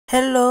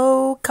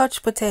Hello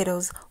couch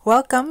potatoes,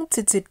 welcome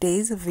to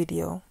today's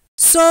video.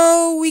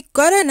 So we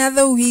got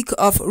another week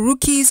of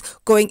rookies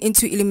going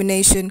into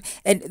elimination,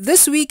 and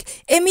this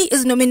week Emmy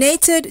is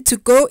nominated to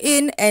go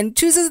in and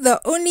chooses the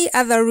only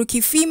other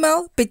rookie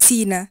female,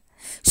 Bettina.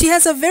 She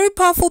has a very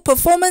powerful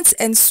performance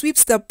and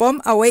sweeps the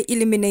bomb away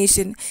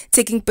elimination,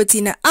 taking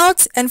Bettina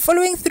out and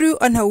following through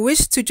on her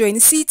wish to join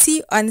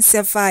CT on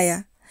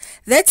Sapphire.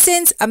 That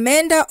sends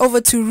Amanda over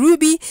to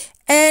Ruby,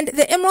 and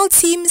the Emerald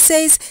team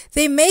says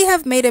they may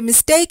have made a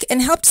mistake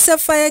and helped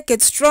Sapphire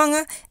get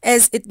stronger,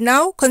 as it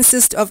now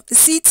consists of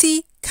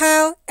CT,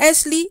 Kyle,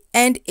 Ashley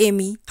and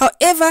Emmy.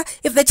 However,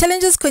 if the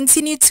challenges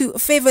continue to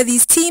favor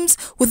these teams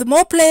with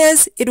more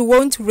players, it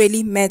won't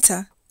really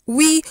matter.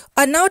 We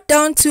are now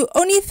down to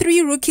only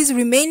 3 rookies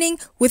remaining,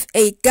 with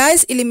a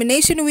guys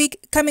elimination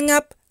week coming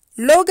up.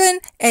 Logan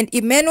and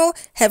Emmanuel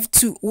have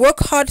to work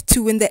hard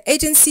to win the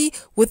agency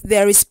with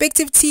their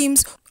respective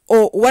teams,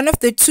 or one of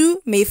the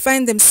two may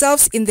find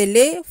themselves in the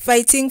lair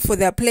fighting for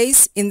their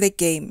place in the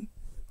game.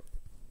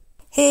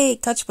 Hey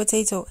couch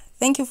potato,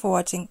 thank you for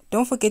watching.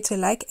 Don't forget to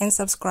like and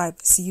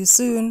subscribe. See you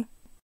soon.